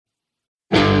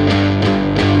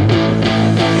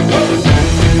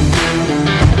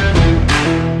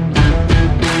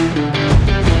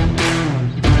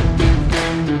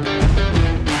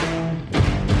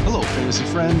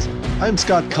I'm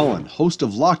Scott Cullen, host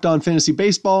of Locked On Fantasy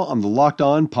Baseball on the Locked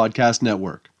On Podcast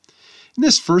Network. In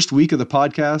this first week of the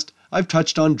podcast, I've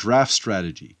touched on draft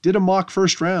strategy, did a mock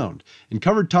first round, and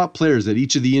covered top players at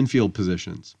each of the infield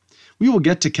positions. We will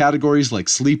get to categories like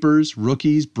sleepers,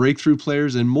 rookies, breakthrough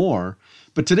players, and more,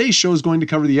 but today's show is going to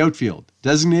cover the outfield,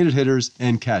 designated hitters,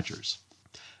 and catchers.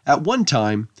 At one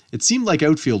time, it seemed like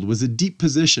outfield was a deep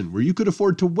position where you could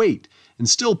afford to wait and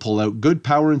still pull out good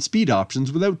power and speed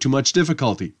options without too much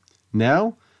difficulty.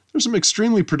 Now, there's some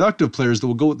extremely productive players that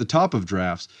will go at the top of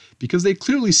drafts because they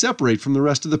clearly separate from the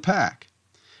rest of the pack.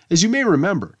 As you may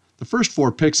remember, the first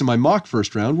 4 picks in my mock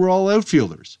first round were all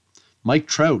outfielders. Mike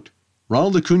Trout,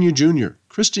 Ronald Acuna Jr.,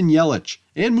 Christian Yelich,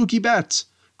 and Mookie Betts.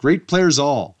 Great players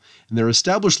all, and their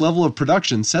established level of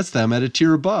production sets them at a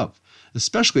tier above,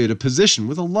 especially at a position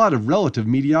with a lot of relative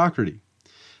mediocrity.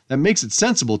 That makes it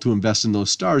sensible to invest in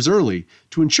those stars early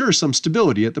to ensure some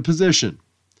stability at the position.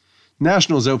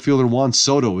 Nationals outfielder Juan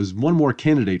Soto is one more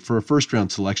candidate for a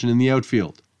first-round selection in the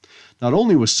outfield. Not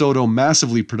only was Soto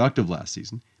massively productive last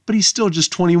season, but he's still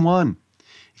just 21.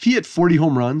 If he hit 40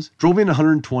 home runs, drove in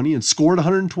 120, and scored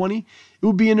 120, it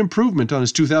would be an improvement on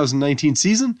his 2019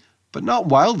 season, but not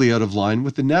wildly out of line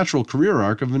with the natural career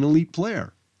arc of an elite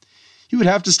player. He would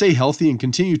have to stay healthy and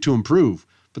continue to improve,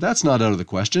 but that's not out of the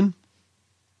question.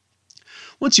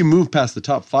 Once you move past the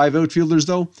top 5 outfielders,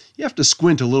 though, you have to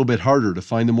squint a little bit harder to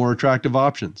find the more attractive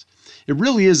options. It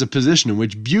really is a position in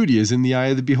which beauty is in the eye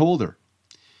of the beholder.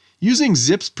 Using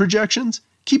ZiPS projections,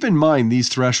 keep in mind these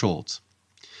thresholds.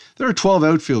 There are 12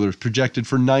 outfielders projected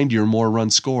for 90 or more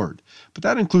runs scored, but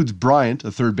that includes Bryant,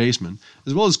 a third baseman,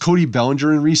 as well as Cody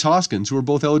Bellinger and Rhys Hoskins, who are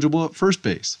both eligible at first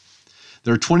base.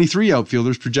 There are 23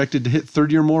 outfielders projected to hit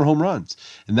 30 or more home runs,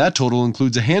 and that total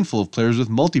includes a handful of players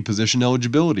with multi-position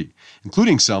eligibility,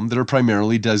 including some that are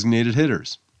primarily designated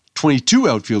hitters. 22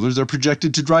 outfielders are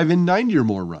projected to drive in 90 or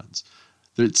more runs.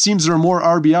 It seems there are more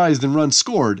RBIs than runs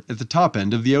scored at the top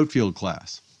end of the outfield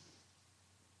class.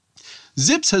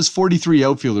 ZiPS has 43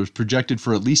 outfielders projected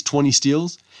for at least 20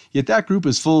 steals, yet that group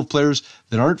is full of players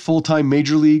that aren't full-time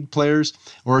major league players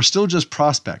or are still just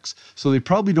prospects, so they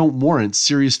probably don't warrant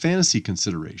serious fantasy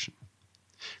consideration.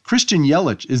 Christian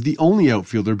Yelich is the only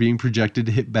outfielder being projected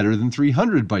to hit better than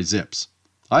 300 by ZiPS.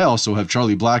 I also have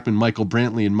Charlie Blackmon, Michael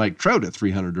Brantley, and Mike Trout at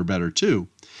 300 or better too,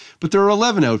 but there are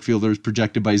 11 outfielders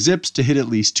projected by ZiPS to hit at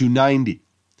least 290.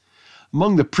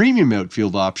 Among the premium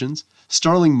outfield options,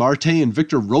 Starling Marte and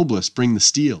Victor Robles bring the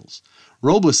steals.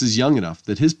 Robles is young enough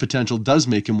that his potential does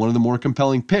make him one of the more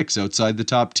compelling picks outside the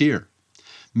top tier.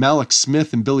 Mallex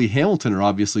Smith and Billy Hamilton are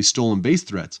obviously stolen base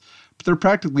threats, but they're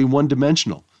practically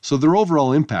one-dimensional, so their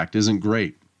overall impact isn't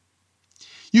great.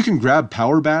 You can grab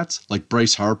power bats like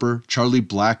Bryce Harper, Charlie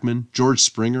Blackmon, George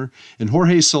Springer, and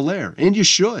Jorge Soler, and you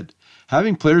should.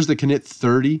 Having players that can hit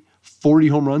 30, 40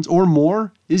 home runs or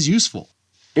more is useful.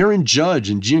 Aaron Judge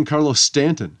and Giancarlo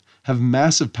Stanton have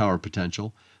massive power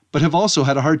potential, but have also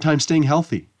had a hard time staying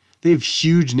healthy. They have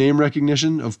huge name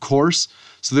recognition, of course,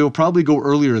 so they will probably go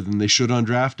earlier than they should on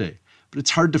draft day. But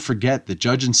it's hard to forget that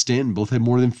Judge and Stanton both had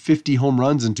more than 50 home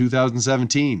runs in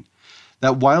 2017.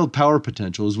 That wild power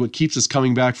potential is what keeps us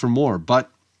coming back for more,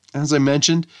 but, as I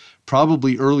mentioned,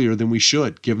 probably earlier than we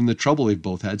should, given the trouble they've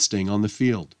both had staying on the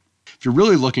field. If you're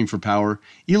really looking for power,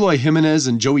 Eloy Jimenez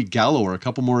and Joey Gallo are a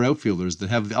couple more outfielders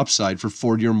that have the upside for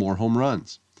 40 or more home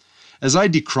runs. As I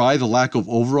decry the lack of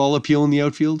overall appeal in the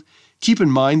outfield, keep in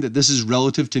mind that this is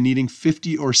relative to needing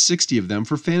 50 or 60 of them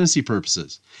for fantasy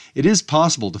purposes. It is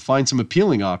possible to find some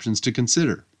appealing options to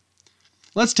consider.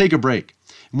 Let's take a break,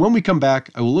 and when we come back,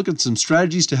 I will look at some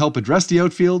strategies to help address the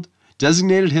outfield,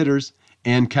 designated hitters,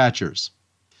 and catchers.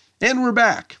 And we're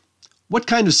back. What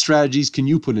kind of strategies can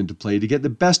you put into play to get the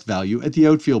best value at the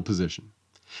outfield position?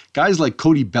 Guys like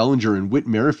Cody Bellinger and Whit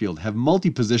Merrifield have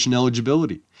multi-position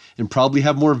eligibility and probably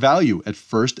have more value at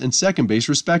first and second base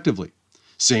respectively.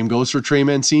 Same goes for Trey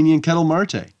Mancini and Ketel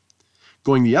Marte.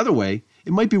 Going the other way,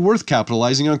 it might be worth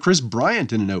capitalizing on Chris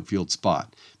Bryant in an outfield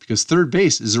spot because third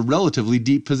base is a relatively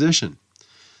deep position.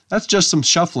 That's just some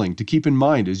shuffling to keep in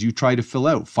mind as you try to fill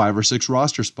out 5 or 6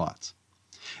 roster spots.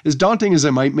 As daunting as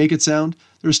I might make it sound,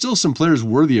 there are still some players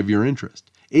worthy of your interest.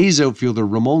 A's outfielder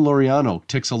Ramon Laureano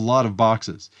ticks a lot of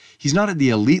boxes. He's not at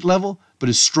the elite level, but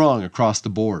is strong across the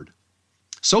board.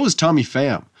 So is Tommy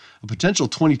Pham, a potential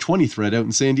 2020 threat out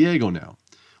in San Diego now.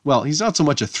 Well, he's not so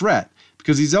much a threat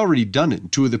because he's already done it in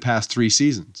 2 of the past 3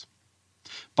 seasons.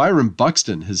 Byron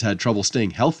Buxton has had trouble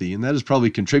staying healthy, and that has probably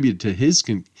contributed to his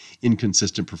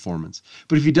inconsistent performance.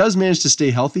 But if he does manage to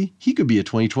stay healthy, he could be a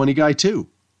 2020 guy too.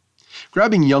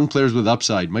 Grabbing young players with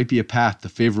upside might be a path to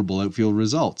favorable outfield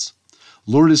results.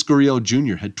 Lourdes Gurriel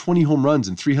Jr. had 20 home runs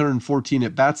and 314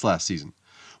 at-bats last season.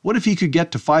 What if he could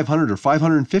get to 500 or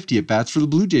 550 at-bats for the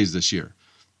Blue Jays this year?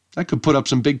 That could put up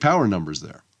some big power numbers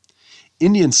there.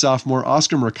 Indians sophomore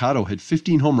Oscar Mercado had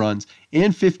 15 home runs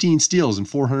and 15 steals in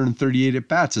 438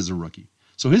 at-bats as a rookie,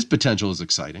 so his potential is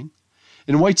exciting.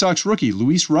 And White Sox rookie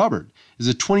Luis Robert is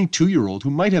a 22-year-old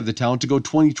who might have the talent to go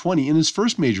 20-20 in his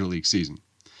first Major League season.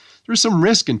 There's some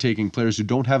risk in taking players who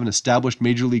don't have an established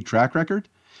Major League track record,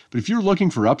 but if you're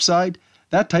looking for upside,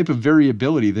 that type of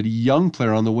variability that a young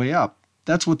player on the way up,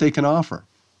 that's what they can offer.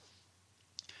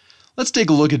 Let's take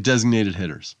a look at designated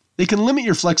hitters. They can limit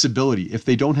your flexibility if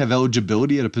they don't have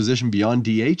eligibility at a position beyond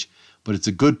DH, but it's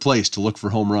a good place to look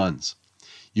for home runs.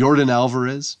 Yordan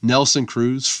Alvarez, Nelson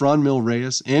Cruz, Franmil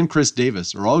Reyes, and Chris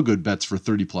Davis are all good bets for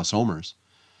 30-plus homers.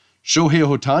 Shohei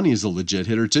Ohtani is a legit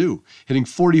hitter too, hitting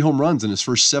 40 home runs in his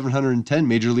first 710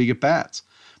 Major League at-bats.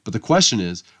 But the question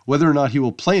is whether or not he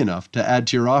will play enough to add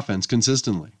to your offense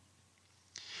consistently.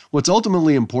 What's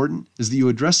ultimately important is that you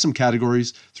address some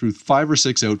categories through 5 or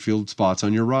 6 outfield spots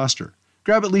on your roster.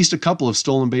 Grab at least a couple of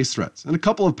stolen base threats and a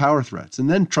couple of power threats, and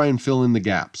then try and fill in the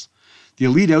gaps. The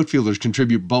elite outfielders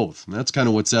contribute both, and that's kind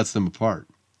of what sets them apart.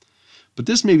 But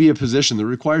this may be a position that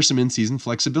requires some in-season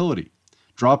flexibility.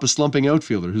 Drop a slumping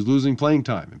outfielder who's losing playing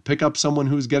time and pick up someone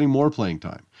who's getting more playing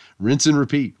time. Rinse and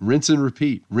repeat, rinse and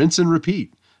repeat, rinse and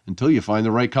repeat until you find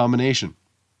the right combination.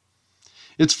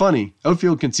 It's funny,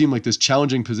 outfield can seem like this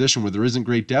challenging position where there isn't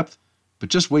great depth, but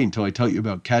just wait until I tell you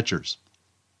about catchers.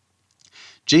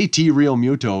 JT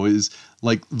Realmuto is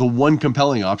like the one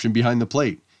compelling option behind the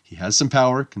plate. He has some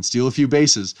power, can steal a few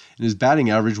bases, and his batting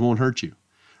average won't hurt you.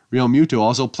 Realmuto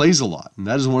also plays a lot, and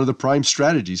that is one of the prime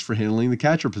strategies for handling the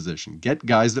catcher position. Get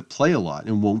guys that play a lot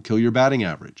and won't kill your batting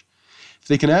average. If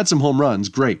they can add some home runs,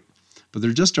 great, but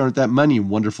there just aren't that many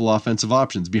wonderful offensive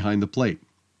options behind the plate.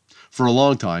 For a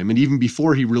long time, and even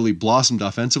before he really blossomed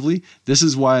offensively, this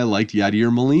is why I liked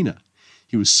Yadier Molina.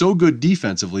 He was so good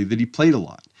defensively that he played a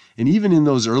lot, and even in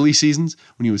those early seasons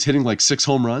when he was hitting like 6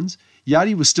 home runs,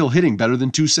 Yadi was still hitting better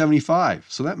than 275,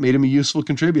 so that made him a useful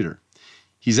contributor.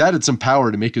 He's added some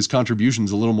power to make his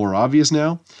contributions a little more obvious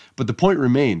now, but the point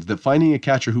remains that finding a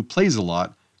catcher who plays a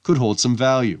lot could hold some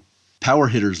value. Power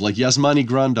hitters like Yasmani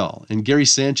Grandal and Gary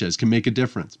Sanchez can make a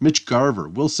difference. Mitch Garver,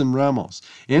 Wilson Ramos,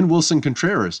 and Wilson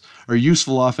Contreras are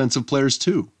useful offensive players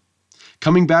too.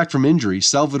 Coming back from injury,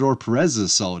 Salvador Perez is a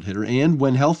solid hitter and,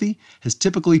 when healthy, has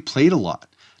typically played a lot,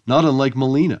 not unlike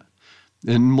Molina.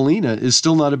 And Molina is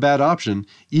still not a bad option,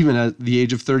 even at the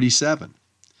age of 37.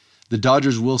 The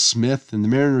Dodgers' Will Smith and the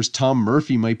Mariners' Tom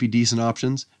Murphy might be decent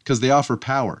options because they offer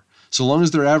power, so long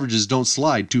as their averages don't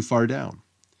slide too far down.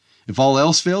 If all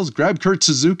else fails, grab Kurt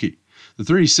Suzuki. The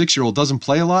 36-year-old doesn't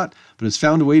play a lot, but has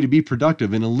found a way to be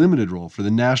productive in a limited role for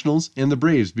the Nationals and the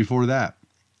Braves before that.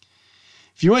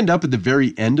 If you end up at the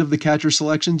very end of the catcher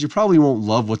selections, you probably won't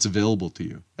love what's available to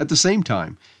you. At the same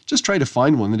time, just try to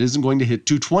find one that isn't going to hit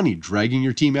 220, dragging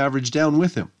your team average down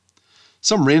with him.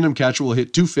 Some random catcher will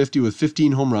hit 250 with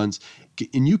 15 home runs,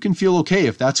 and you can feel okay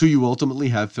if that's who you ultimately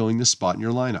have filling this spot in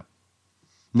your lineup.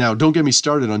 Now, don't get me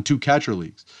started on 2 catcher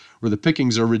leagues, where the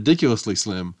pickings are ridiculously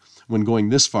slim when going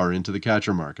this far into the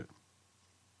catcher market.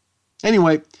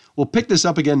 Anyway, we'll pick this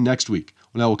up again next week,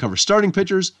 when I will cover starting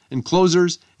pitchers and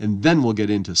closers, and then we'll get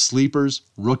into sleepers,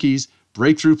 rookies,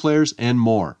 breakthrough players, and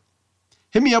more.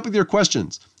 Hit me up with your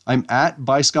questions. I'm at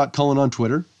ByScottCullen on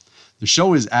Twitter. The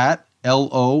show is at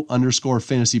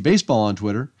LO_fantasybaseball on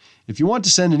Twitter. If you want to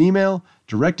send an email,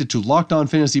 direct it to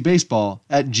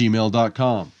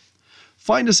lockedonfantasybaseball@gmail.com.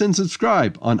 Find us and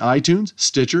subscribe on iTunes,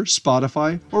 Stitcher,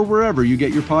 Spotify, or wherever you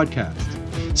get your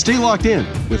podcasts. Stay locked in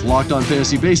with Locked On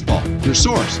Fantasy Baseball, your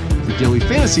source for daily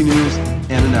fantasy news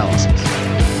and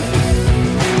analysis.